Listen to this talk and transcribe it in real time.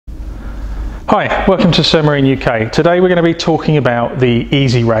Hi, welcome to SUR Marine UK. Today we're going to be talking about the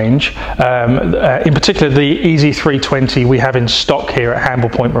Easy range, in particular the E320 we have in stock here at Hamble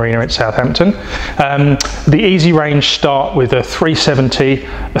Point Marina at Southampton. The Easy range start with a 370,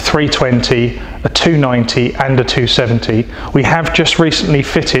 a 320, a 290 and a 270. We have just recently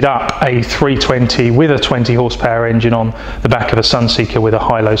fitted up a 320 with a 20 horsepower engine on the back of a Sunseeker with a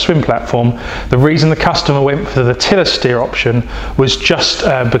high-low swim platform. The reason the customer went for the tiller steer option was just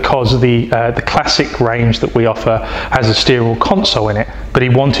because the classic range that we offer has a steerable console in it, but he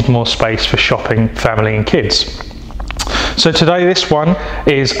wanted more space for shopping, family and kids. So today this one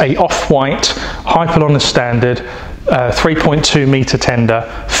is a off-white Hyperliner standard 3.2 metre tender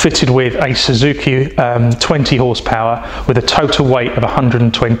fitted with a Suzuki 20 horsepower with a total weight of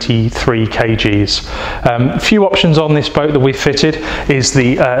 123 kgs. Few options on this boat that we fitted is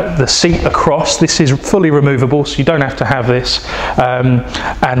the seat across. This is fully removable, so you don't have to have this,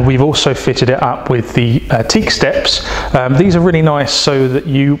 and we've also fitted it up with the teak steps. These are really nice so that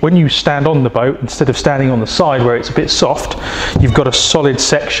when you stand on the boat, instead of standing on the side where it's a bit soft, you've got a solid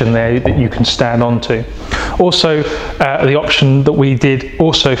section there that you can stand onto. Also, the option that we did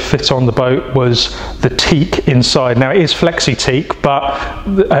also fit on the boat was the teak inside. Now it is flexi teak, but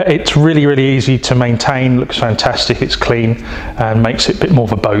it's really easy to maintain, looks fantastic, it's clean and makes it a bit more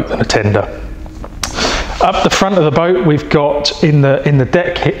of a boat than a tender. Up the front of the boat we've got in the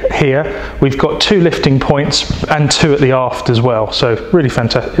deck here, we've got 2 lifting points and 2 at the aft as well, so really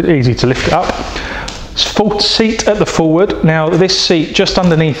fantastic, easy to lift it up. Full seat at the forward. Now this seat just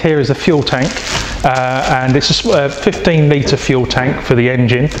underneath here is a fuel tank, and it's a 15 litre fuel tank for the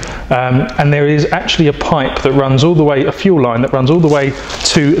engine, and there is actually a pipe that runs all the way, a fuel line that runs all the way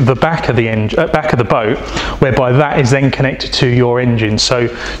to the back of the back of the boat, whereby that is then connected to your engine, so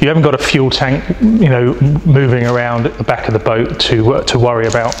you haven't got a fuel tank, you know, moving around at the back of the boat to worry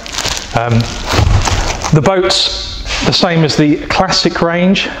about. The boats, the same as the classic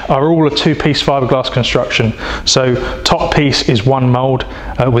range, are all a 2-piece fiberglass construction. So top piece is one mould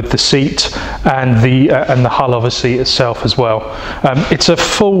with the seat and the hull of a seat itself as well. It's a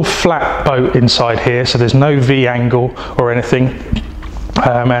full flat boat inside here, so there's no V angle or anything.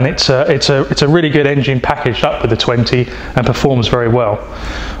 And it's a really good engine packaged up with the 20 and performs very well.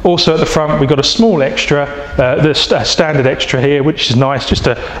 Also at the front we've got a small extra, the standard extra here, which is nice, just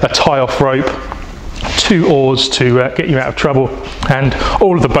a tie-off rope, 2 oars to get you out of trouble, and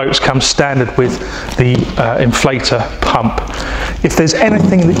all of the boats come standard with the inflator pump. If there's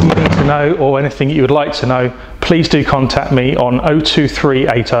anything that you need to know or anything you would like to know, please do contact me on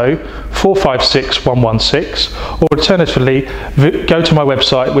 02380 456 116, or alternatively go to my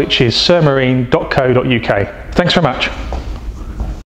website, which is surmarine.co.uk. Thanks very much.